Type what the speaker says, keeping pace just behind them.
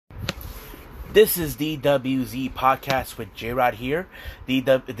This is the WZ Podcast with J-Rod here,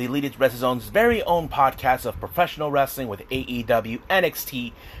 the Elite Wrestling Zone's very own podcast of professional wrestling with AEW,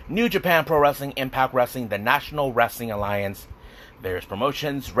 NXT, New Japan Pro Wrestling, Impact Wrestling, the National Wrestling Alliance, various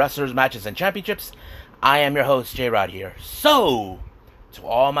promotions, wrestlers, matches, and championships. I am your host, J-Rod here. So, to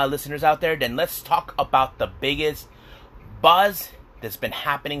all my listeners out there, then let's talk about the biggest buzz that's been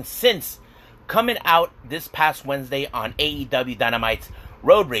happening since coming out this past Wednesday on AEW Dynamite's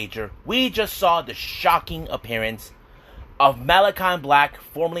Road Rager. We just saw the shocking appearance of Malachi Black,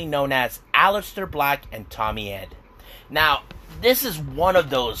 formerly known as Aleister Black, and Tommy End. Now, this is one of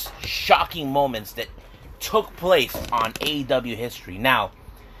those shocking moments that took place on AEW history. Now,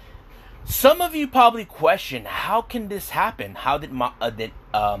 some of you probably question, how can this happen? How did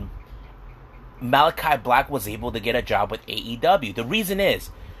Malachi Black was able to get a job with AEW? The reason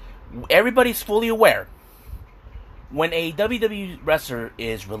is, everybody's fully aware, when a WWE wrestler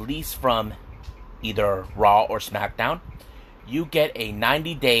is released from either Raw or SmackDown, you get a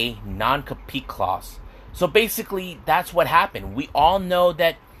 90-day non-compete clause. So basically, that's what happened. We all know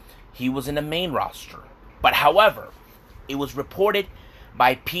that he was in the main roster. But however, it was reported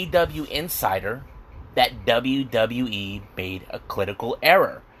by PW Insider that WWE made a critical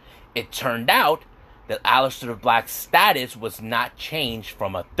error. It turned out that Aleister Black's status was not changed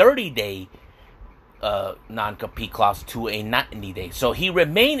from a 30-day non-compete clause to a 90-day. So he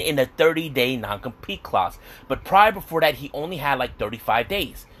remained in a 30-day non-compete clause. But before that, he only had like 35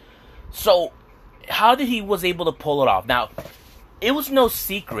 days. So how did he was able to pull it off? Now, it was no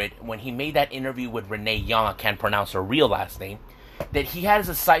secret when he made that interview with Renee Young, I can't pronounce her real last name, that he had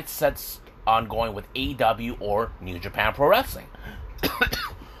his sights set on going with AEW or New Japan Pro Wrestling.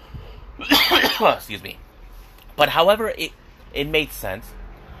 Excuse me. But however, it made sense.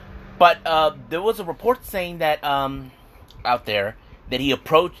 But there was a report saying that out there that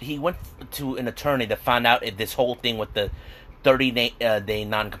he went to an attorney to find out if this whole thing with the 30-day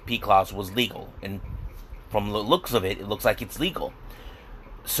non-compete clause was legal. And from the looks of it, it looks like it's legal.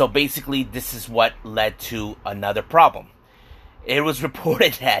 So basically, this is what led to another problem. It was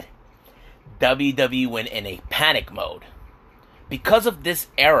reported that WWE went in a panic mode. Because of this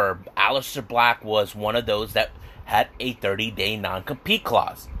error, Aleister Black was one of those that had a 30-day non-compete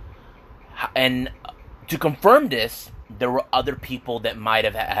clause. And to confirm this, there were other people that might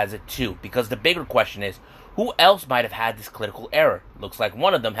have has it too. Because the bigger question is, who else might have had this critical error? Looks like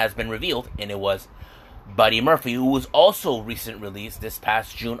one of them has been revealed, and it was Buddy Murphy, who was also recently released this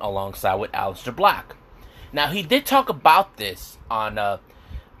past June alongside with Aleister Black. Now, he did talk about this on a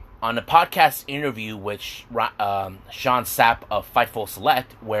podcast interview with Sean Sapp of Fightful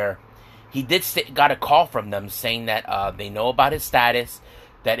Select, where he got a call from them saying that they know about his status,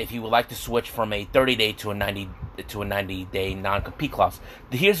 that if he would like to switch from a 30-day to a 90-day non-compete clause.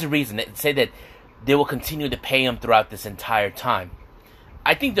 Here's the reason. They say that they will continue to pay him throughout this entire time.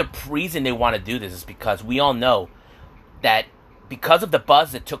 I think the reason they want to do this is because we all know that because of the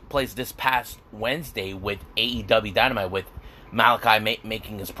buzz that took place this past Wednesday with AEW Dynamite, with Malachi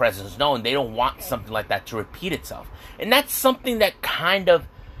making his presence known, they don't want something like that to repeat itself. And that's something that kind of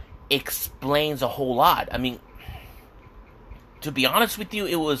explains a whole lot. I mean, to be honest with you,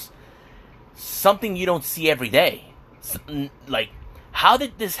 it was something you don't see every day. Like, how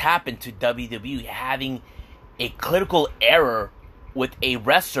did this happen to WWE having a critical error with a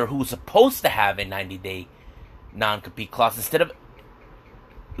wrestler who was supposed to have a 90-day non-compete clause instead of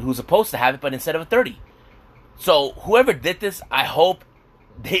a 30? So whoever did this, I hope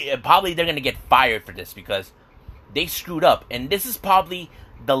they're going to get fired for this, because they screwed up. And this is probably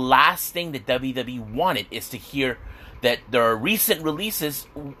the last thing that WWE wanted, is to hear that their recent releases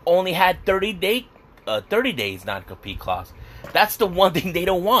only had 30 days non-compete clause. That's the one thing they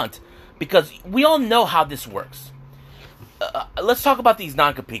don't want, because we all know how this works. Let's talk about these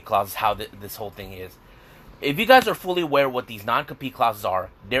non-compete clauses, how this whole thing is. If you guys are fully aware what these non-compete clauses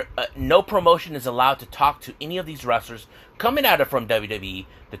are, no promotion is allowed to talk to any of these wrestlers coming out from WWE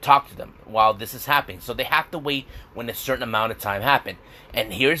to talk to them while this is happening. So they have to wait when a certain amount of time happens.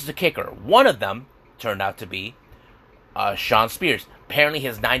 And here's the kicker. One of them turned out to be Shawn Spears. Apparently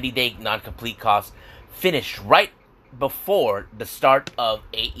his 90-day non-compete clause finished right before the start of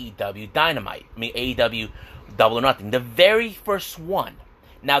AEW Dynamite. AEW Double or Nothing. The very first one.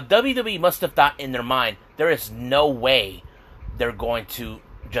 Now, WWE must have thought in their mind, there is no way they're going to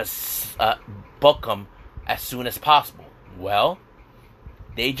just book him as soon as possible. Well,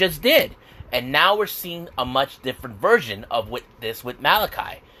 they just did. And now we're seeing a much different version of this with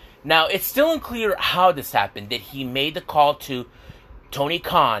Malachi. Now, it's still unclear how this happened. Did he made the call to Tony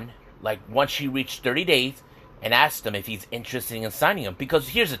Khan, like once she reached 30 days, and asked him if he's interested in signing him? Because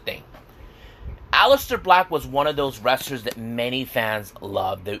here's the thing. Aleister Black was one of those wrestlers that many fans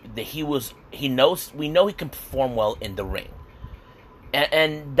loved. We know he can perform well in the ring.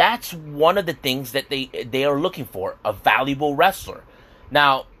 And that's one of the things that they are looking for, a valuable wrestler.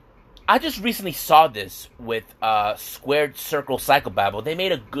 Now, I just recently saw this with Squared Circle Psychobabble. They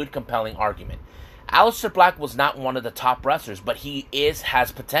made a good, compelling argument. Aleister Black was not one of the top wrestlers, but he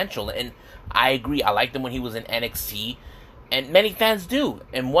has potential, and I agree. I liked him when he was in NXT, and many fans do.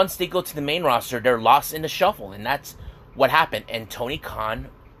 And once they go to the main roster, they're lost in the shuffle, and that's what happened. And Tony Khan,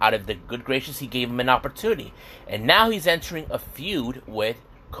 out of the good gracious, he gave him an opportunity. And now he's entering a feud with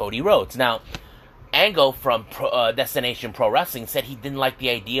Cody Rhodes. Now, Angle from Destination Pro Wrestling said he didn't like the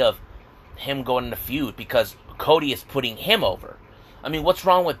idea of him going in a feud because Cody is putting him over. I mean, what's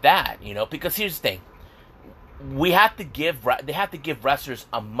wrong with that? Because here's the thing. They have to give wrestlers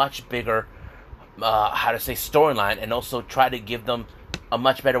a much bigger, storyline, and also try to give them a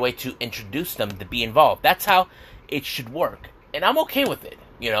much better way to introduce them to be involved. That's how it should work. And I'm okay with it,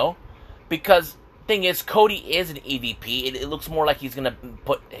 because thing is, Cody is an EVP. It looks more like he's going to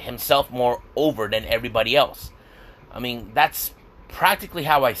put himself more over than everybody else. I mean, that's practically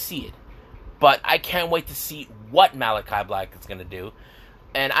how I see it. But I can't wait to see what Malachi Black is going to do.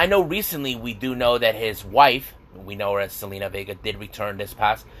 And I know recently we do know that his wife, we know her as Zelina Vega, did return this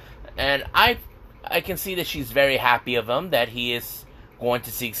past. And I can see that she's very happy of him, that he is going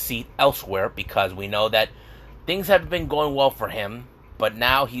to succeed elsewhere, because we know that things have been going well for him. But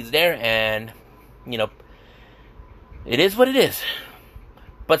now he's there, and, it is what it is.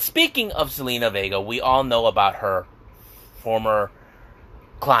 But speaking of Zelina Vega, we all know about her former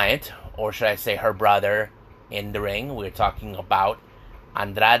client, or should I say her brother, in the ring. We're talking about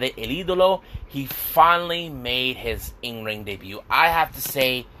Andrade El Idolo. He finally made his in-ring debut. I have to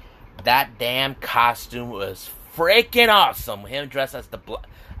say, that damn costume was freaking awesome. Him dressed as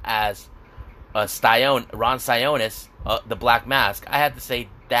Ron Sionis, the Black Mask. I have to say,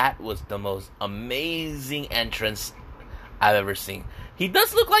 that was the most amazing entrance I've ever seen. He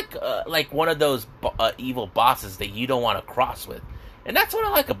does look like one of those evil bosses that you don't want to cross with. And that's what I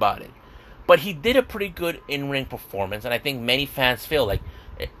like about it. But he did a pretty good in-ring performance, and I think many fans feel like,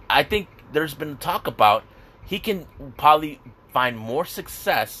 I think there's been talk about he can probably find more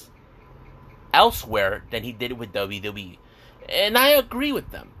success elsewhere than he did with WWE. And I agree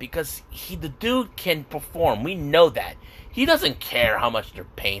with them, because the dude can perform. We know that. He doesn't care how much they're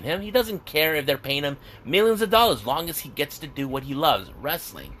paying him. He doesn't care if they're paying him millions of dollars, as long as he gets to do what he loves,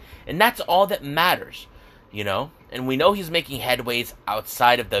 wrestling. And that's all that matters, And we know he's making headways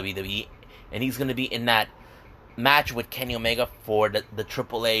outside of WWE, and he's going to be in that match with Kenny Omega for the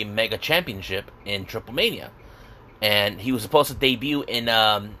AAA Mega Championship in Triple Mania. And he was supposed to debut in,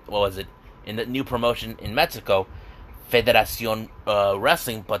 in the new promotion in Mexico, Federación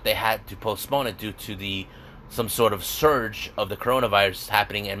Wrestling, but they had to postpone it due to some sort of surge of the coronavirus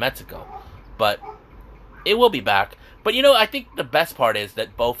happening in Mexico. But it will be back. But I think the best part is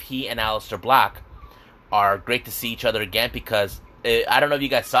that both he and Aleister Black are great to see each other again, because I don't know if you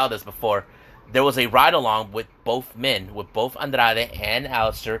guys saw this before. There was a ride-along with both men, with both Andrade and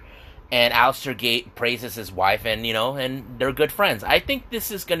Aleister, and Aleister praises his wife, and, and they're good friends. I think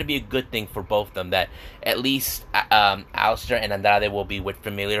this is going to be a good thing for both of them, that at least Aleister and Andrade will be with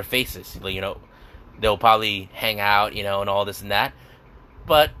familiar faces. They'll probably hang out, and all this and that.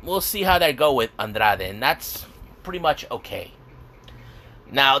 But we'll see how that go with Andrade, and that's pretty much okay.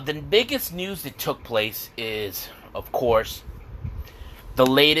 Now, the biggest news that took place is, of course, the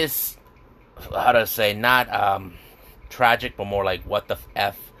latest, not tragic, but more like what the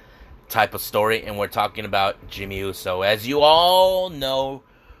F type of story, and we're talking about Jimmy Uso. As you all know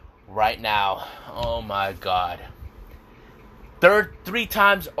right now, oh my god, three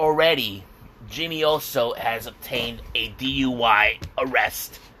times already, Jimmy Uso has obtained a DUI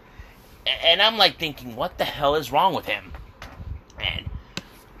arrest. And I'm thinking, what the hell is wrong with him? And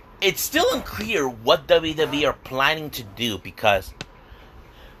it's still unclear what WWE are planning to do, because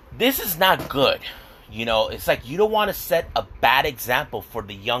this is not good. It's like you don't want to set a bad example for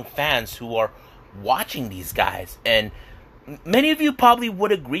the young fans who are watching these guys. And many of you probably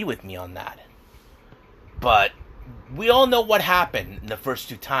would agree with me on that. But we all know what happened in the first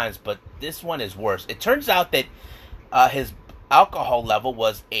two times, but this one is worse. It turns out that his alcohol level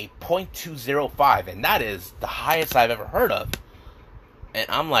was a 0.205, and that is the highest I've ever heard of. And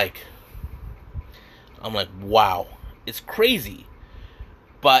I'm like, wow, it's crazy.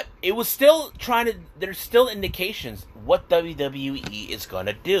 But it was still there's still indications what WWE is going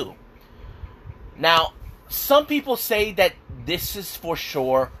to do. Now, some people say that this is for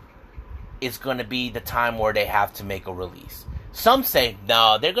sure is going to be the time where they have to make a release. Some say,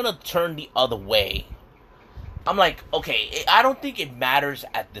 no, they're going to turn the other way. I'm like, okay, I don't think it matters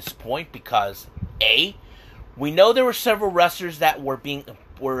at this point because, A, we know there were several wrestlers that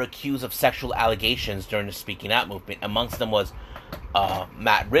were accused of sexual allegations during the Speaking Out movement. Amongst them was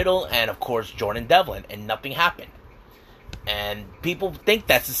Matt Riddle and, of course, Jordan Devlin, and nothing happened. And people think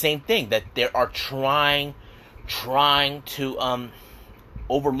that's the same thing, that they are trying to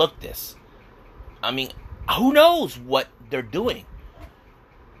overlook this. I mean, who knows what they're doing?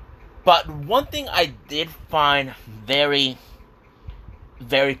 But one thing I did find very,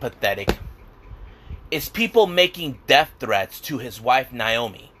 very pathetic is people making death threats to his wife,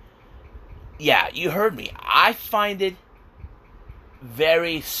 Naomi. Yeah, you heard me. I find it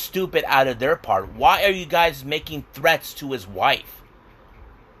very stupid out of their part. Why are you guys making threats to his wife?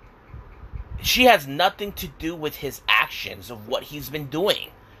 She has nothing to do with his actions of what he's been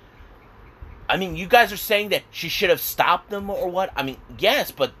doing. I mean, you guys are saying that she should have stopped them or what? I mean, yes,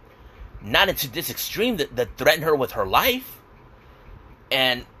 but not into this extreme that threatened her with her life.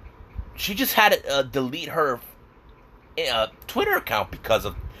 And she just had to delete her Twitter account because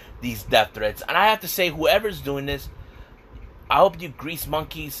of these death threats. And I have to say, whoever's doing this, I hope you grease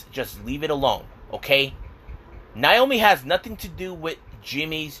monkeys just leave it alone, okay? Naomi has nothing to do with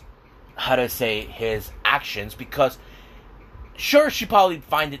Jimmy's, his actions, because sure, she probably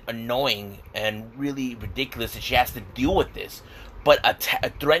find it annoying and really ridiculous that she has to deal with this. But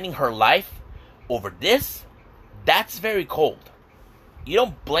threatening her life over this, that's very cold. You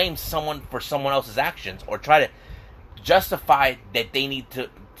don't blame someone for someone else's actions or try to justify that they need to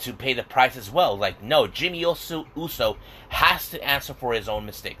pay the price as well. Like, no, Jimmy Uso has to answer for his own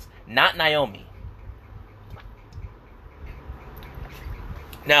mistakes, not Naomi.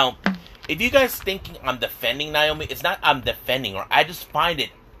 Now, if you guys thinking I'm defending Naomi, it's not I'm defending her. I just find it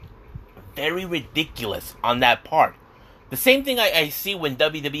very ridiculous on that part. The same thing I see when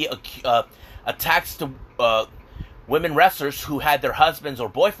WWE attacks the women wrestlers who had their husbands or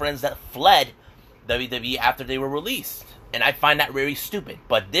boyfriends that fled WWE after they were released. And I find that very stupid.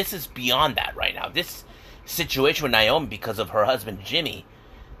 But this is beyond that right now. This situation with Naomi because of her husband Jimmy,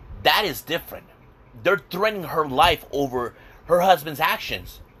 that is different. They're threatening her life over her husband's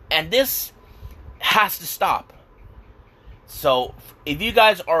actions. And this has to stop. So, if you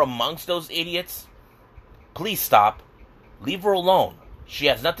guys are amongst those idiots, please stop. Leave her alone. She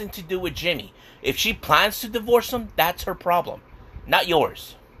has nothing to do with Jimmy. If she plans to divorce him, that's her problem, not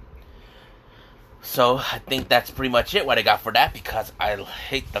yours. So, I think that's pretty much it, what I got for that, because I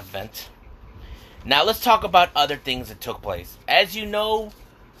hate the vent. Now, let's talk about other things that took place. As you know,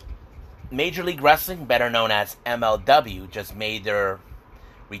 Major League Wrestling, better known as MLW, just made their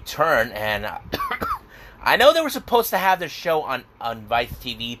return, and I know they were supposed to have their show on Vice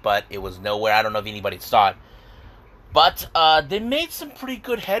TV, but it was nowhere. I don't know if anybody saw it. But they made some pretty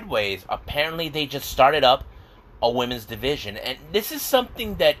good headways. Apparently, they just started up a women's division, and this is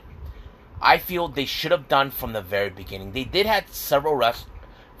something that I feel they should have done from the very beginning. They did have several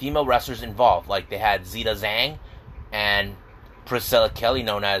female wrestlers involved, like they had Zeta Zhang and Priscilla Kelly,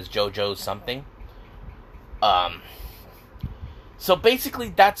 known as JoJo something. So basically,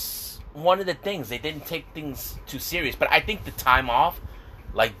 that's one of the things. They didn't take things too serious, but I think the time off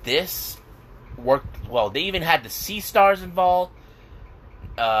like this worked well. They even had the Sea Stars involved,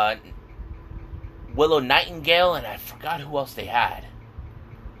 Willow Nightingale, and I forgot who else they had.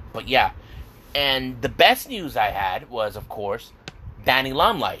 But yeah, and the best news I had was, of course, Danny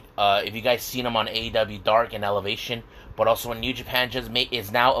Limelight. If you guys seen him on AEW Dark and Elevation, but also on New Japan,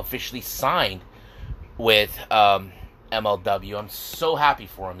 is now officially signed with MLW. I'm so happy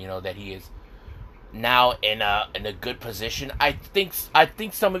for him, that he is now in a good position. I think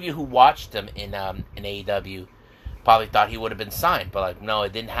some of you who watched him in AEW probably thought he would have been signed, but no,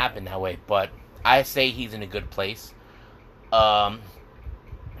 it didn't happen that way. But I say he's in a good place. That's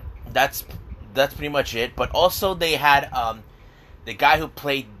pretty much it. But also they had the guy who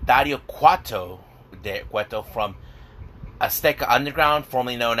played Dario Cueto from Azteca Underground,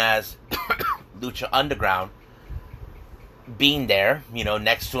 formerly known as Lucha Underground, being there.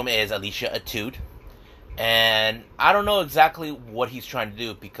 Next to him is Alicia Atout. And I don't know exactly what he's trying to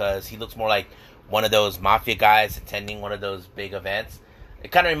do, because he looks more like one of those mafia guys attending one of those big events.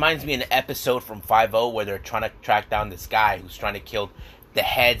 It kind of reminds me of an episode from 5-0 where they're trying to track down this guy who's trying to kill the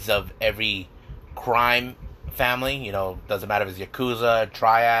heads of every crime family. Doesn't matter if it's Yakuza,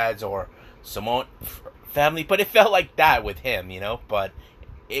 Triads, or Samoan family. But it felt like that with him, But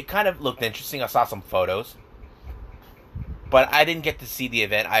it kind of looked interesting. I saw some photos. But I didn't get to see the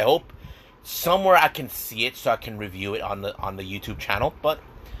event. I hope somewhere I can see it so I can review it on the YouTube channel. But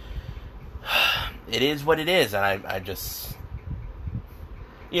it is what it is. And I just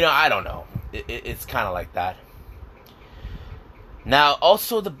I don't know. It's kind of like that. Now,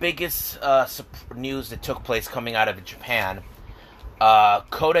 also the biggest news that took place coming out of Japan,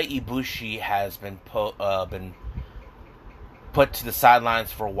 Kota Ibushi has been put to the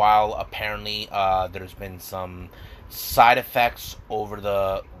sidelines for a while. Apparently, there's been some side effects over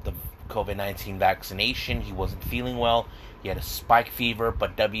the COVID-19 vaccination. He wasn't feeling well. He had a spike fever,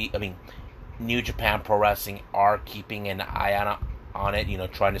 but New Japan Pro Wrestling are keeping an eye on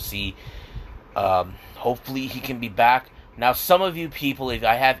it, trying to see, hopefully he can be back. Now, some of you people, if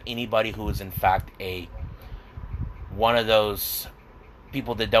I have anybody who is in fact one of those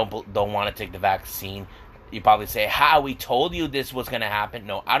people that don't want to take the vaccine, you probably say, "How, we told you this was going to happen."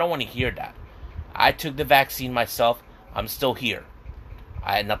 No, I don't want to hear that. I took the vaccine myself. I'm still here.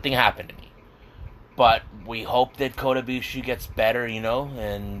 Nothing happened to me. But we hope that Kota Ibushi gets better,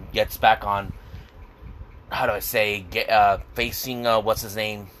 and gets back on, facing, what's his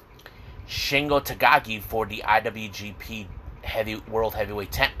name? Shingo Takagi for the IWGP World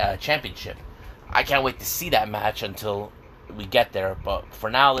Heavyweight Championship. I can't wait to see that match until we get there. But for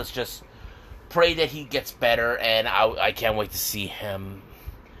now, let's just pray that he gets better, and I can't wait to see him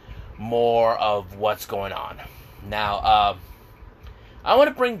more of what's going on. Now, I want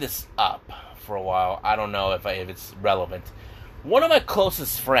to bring this up for a while. I don't know if it's relevant. One of my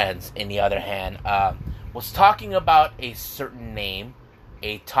closest friends, in the other hand, was talking about a certain name,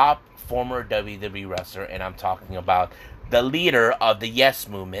 a top former WWE wrestler, and I'm talking about the leader of the Yes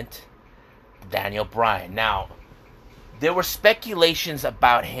Movement, Daniel Bryan. Now, there were speculations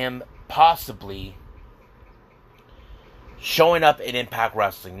about him possibly showing up in Impact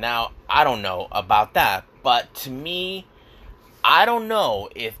Wrestling. Now, I don't know about that, but to me, I don't know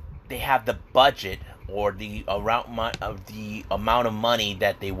if they have the budget or the amount of money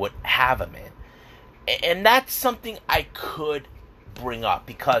that they would have him in. And that's something I could bring up,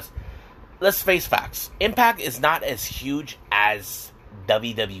 because let's face facts. Impact is not as huge as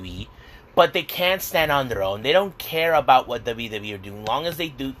WWE, but they can stand on their own. They don't care about what WWE are doing, long as they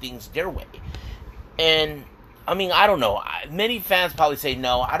do things their way. And, I don't know. Many fans probably say,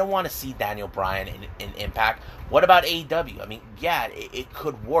 no, I don't want to see Daniel Bryan in Impact. What about AEW? Yeah, it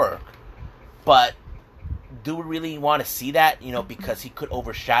could work. But do we really want to see that? Because he could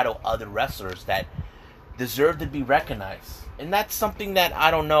overshadow other wrestlers that deserve to be recognized. And that's something that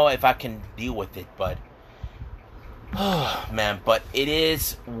I don't know if I can deal with it, but man, but it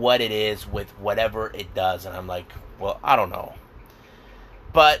is what it is with whatever it does, and I'm like, well, I don't know.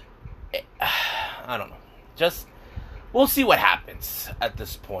 But I don't know. Just we'll see what happens at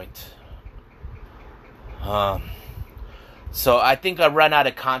this point. So I think I ran out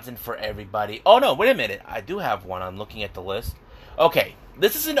of content for everybody. Oh no, wait a minute. I do have one. I'm looking at the list. Okay,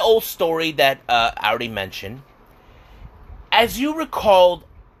 this is an old story that I already mentioned. As you recalled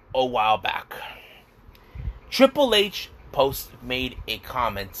a while back, Triple H made a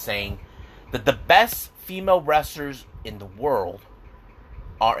comment saying that the best female wrestlers in the world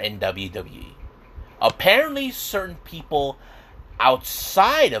are in WWE. Apparently, certain people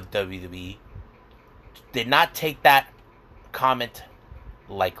outside of WWE did not take that comment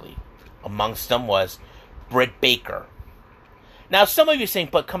lightly. Amongst them was Britt Baker. Now, some of you are saying,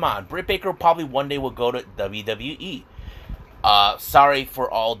 but come on, Britt Baker probably one day will go to WWE. Sorry for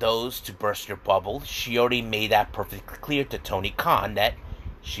all those to burst your bubble. She already made that perfectly clear to Tony Khan that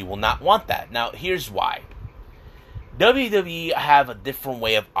she will not want that. Now, here's why. WWE have a different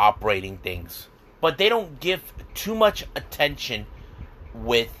way of operating things, but they don't give too much attention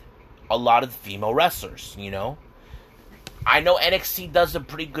with a lot of the female wrestlers, I know NXT does a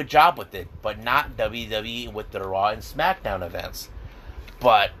pretty good job with it, but not WWE with the Raw and SmackDown events.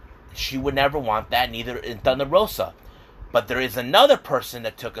 But she would never want that, neither in Thunder Rosa. But there is another person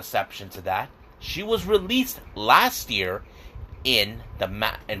that took exception to that. She was released last year in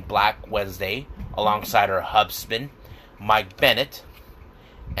Black Wednesday alongside her husband, Mike Bennett.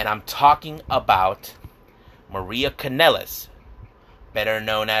 And I'm talking about Maria Kanellis, better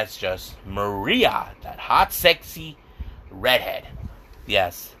known as just Maria, that hot, sexy redhead.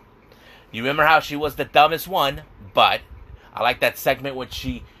 Yes. You remember how she was the dumbest one, but I like that segment when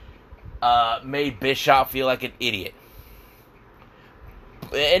she made Bischoff feel like an idiot.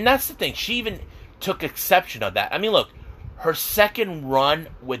 And that's the thing. She even took exception of that. Look, her second run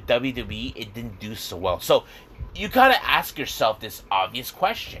with WWE, it didn't do so well. So you kind of ask yourself this obvious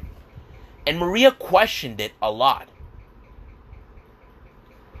question. And Maria questioned it a lot.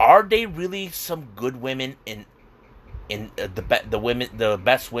 Are they really some good women in the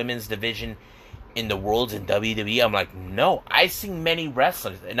best women's division in the world in WWE? I'm like, no. I've seen many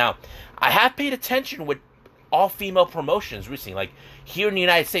wrestlers. Now, I have paid attention with all-female promotions recently. Like, here in the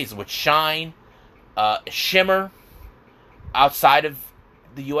United States with Shine, Shimmer, outside of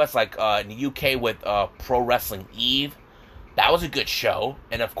the U.S., like in the U.K. with Pro Wrestling Eve. That was a good show.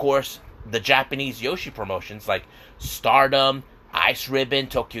 And, of course, the Japanese Yoshi promotions like Stardom, Ice Ribbon,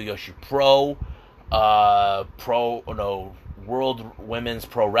 Tokyo Yoshi Pro, World Women's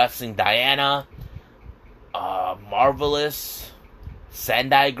Pro Wrestling, Diana, Marvelous,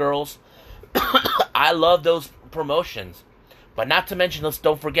 Sendai Girls. I love those promotions. But not to mention, let's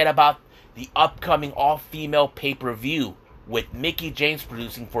don't forget about the upcoming all-female pay-per-view with Mickie James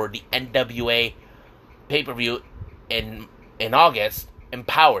producing for the NWA pay-per-view in August,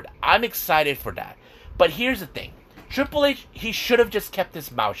 Empowered. I'm excited for that. But here's the thing. Triple H, he should have just kept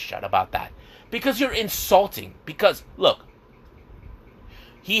his mouth shut about that. Because you're insulting. Because, look,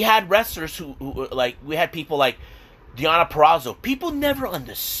 he had wrestlers who like, we had people like Deonna Purrazzo. People never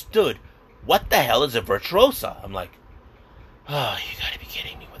understood what the hell is a virtuosa. I'm like, oh, you gotta be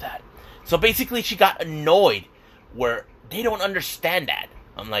kidding me with that. So basically, she got annoyed where they don't understand that.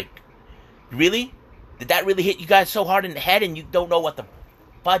 I'm like, really? Did that really hit you guys so hard in the head and you don't know what the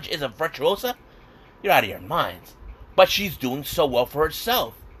fudge is a virtuosa? You're out of your minds. But she's doing so well for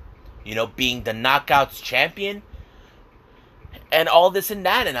herself. You know, being the Knockouts champion and all this and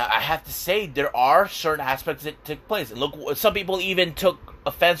that. And I have to say, there are certain aspects that took place. And look, some people even took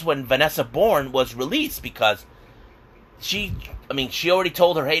offense when Vanessa Bourne was released because she already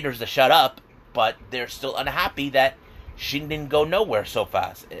told her haters to shut up, but they're still unhappy that she didn't go nowhere so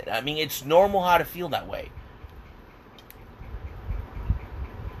fast. I mean, it's normal how to feel that way.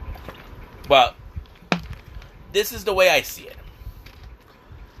 But this is the way I see it.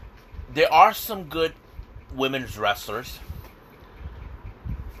 There are some good women's wrestlers,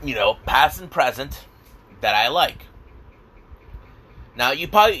 you know, past and present, that I like. Now, you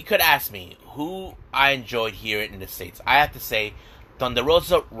probably could ask me who I enjoyed here in the States. I have to say, Thunder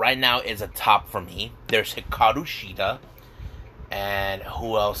Rosa right now is a top for me. There's Hikaru Shida. And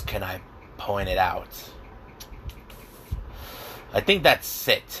who else can I point it out? I think that's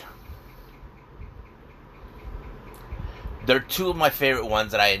it. They're two of my favorite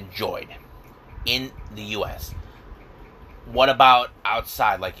ones that I enjoyed in the U.S. What about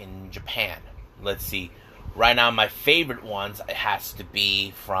outside, like in Japan? Let's see. Right now, my favorite ones, it has to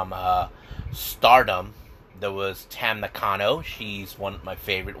be from Stardom. There was Tam Nakano. She's one of my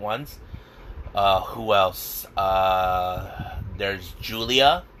favorite ones. Who else? There's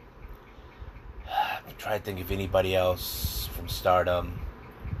Julia. I'm trying to think of anybody else from Stardom.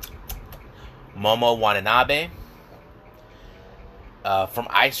 Momo Watanabe. From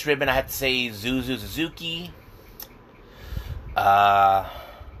Ice Ribbon, I have to say Zuzu Suzuki.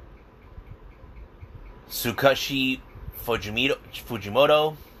 Tsukashi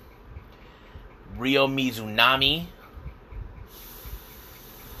Fujimoto. Ryo Mizunami.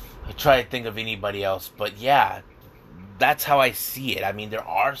 I try to think of anybody else, but yeah, that's how I see it. I mean, there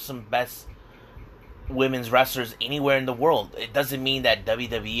are some best women's wrestlers anywhere in the world. It doesn't mean that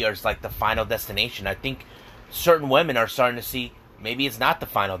WWE is like the final destination. I think certain women are starting to see maybe it's not the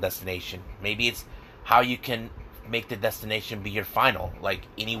final destination. Maybe it's how you can make the destination be your final, like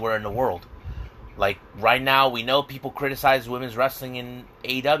anywhere in the world. Like right now, we know people criticize women's wrestling in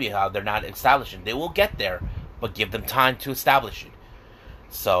AEW, how they're not establishing. They will get there, but give them time to establish it.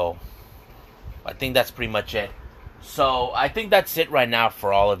 So, I think that's pretty much it. So, I think that's it right now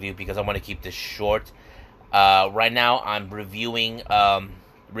for all of you, because I want to keep this short. Right now, I'm reviewing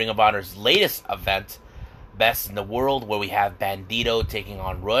Ring of Honor's latest event, Best in the World, where we have Bandito taking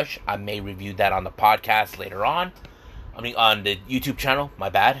on Rush. I may review that on the podcast later on. I mean, on the YouTube channel, my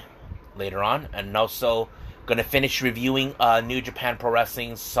bad, later on. And also, going to finish reviewing New Japan Pro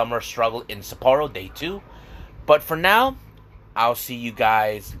Wrestling's Summer Struggle in Sapporo, Day 2. But for now, I'll see you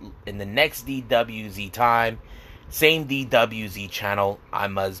guys in the next DWZ time. Same DWZ channel. I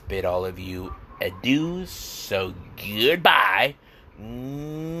must bid all of you adieu. So goodbye.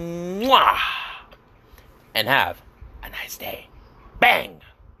 Mwah! And have a nice day. Bang!